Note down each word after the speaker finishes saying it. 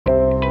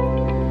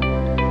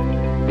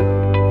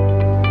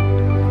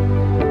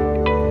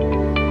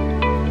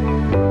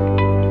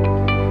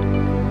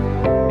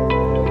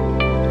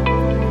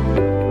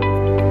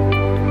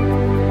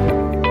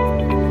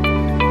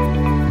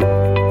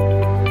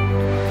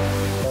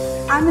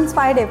I'm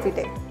inspired every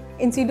day.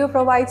 Incedo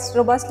provides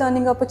robust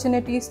learning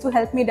opportunities to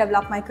help me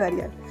develop my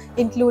career,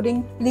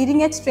 including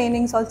leading-edge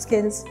trainings or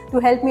skills to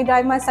help me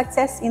drive my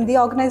success in the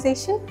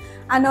organization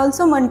and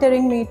also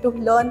mentoring me to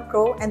learn,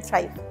 grow, and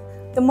thrive.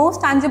 The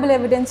most tangible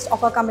evidence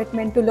of our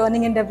commitment to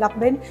learning and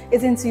development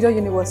is Incedo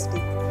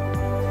University.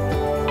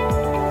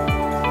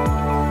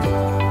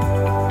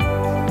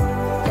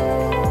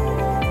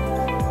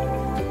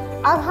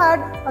 I've had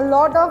a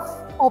lot of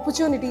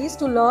opportunities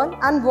to learn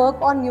and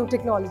work on new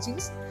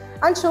technologies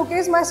and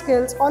showcase my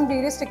skills on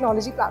various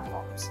technology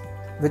platforms.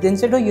 With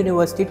Incedo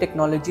University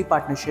technology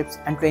partnerships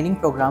and training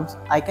programs,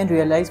 I can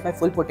realize my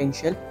full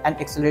potential and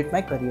accelerate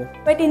my career.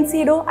 At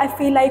Incedo, I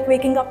feel like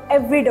waking up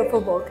every day for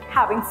work.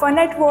 Having fun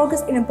at work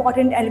is an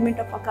important element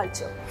of our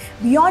culture.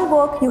 Beyond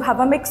work, you have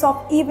a mix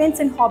of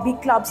events and hobby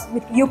clubs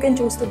which you can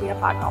choose to be a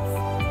part of.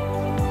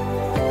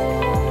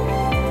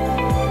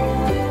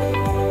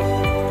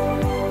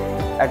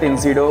 At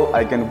Incedo,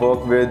 I can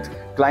work with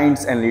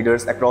clients and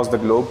leaders across the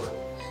globe.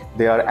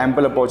 There are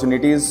ample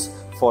opportunities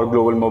for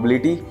global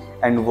mobility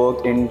and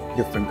work in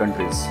different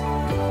countries.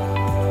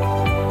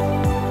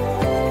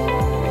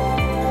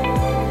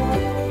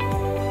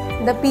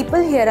 The people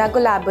here are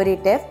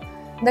collaborative.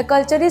 The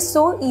culture is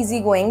so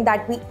easygoing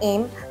that we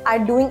aim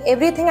at doing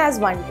everything as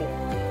one team.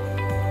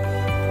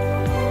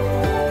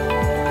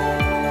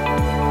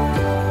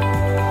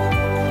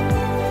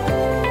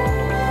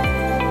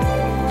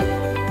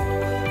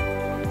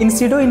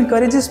 Incedo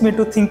encourages me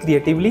to think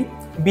creatively,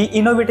 be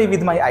innovative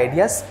with my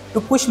ideas, to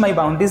push my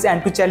boundaries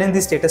and to challenge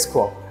the status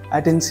quo.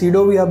 At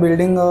Incedo, we are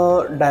building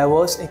a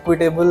diverse,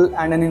 equitable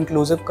and an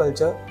inclusive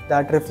culture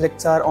that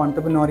reflects our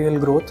entrepreneurial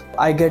growth.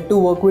 I get to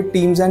work with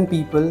teams and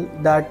people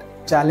that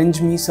challenge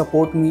me,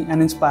 support me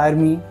and inspire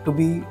me to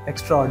be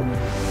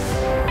extraordinary.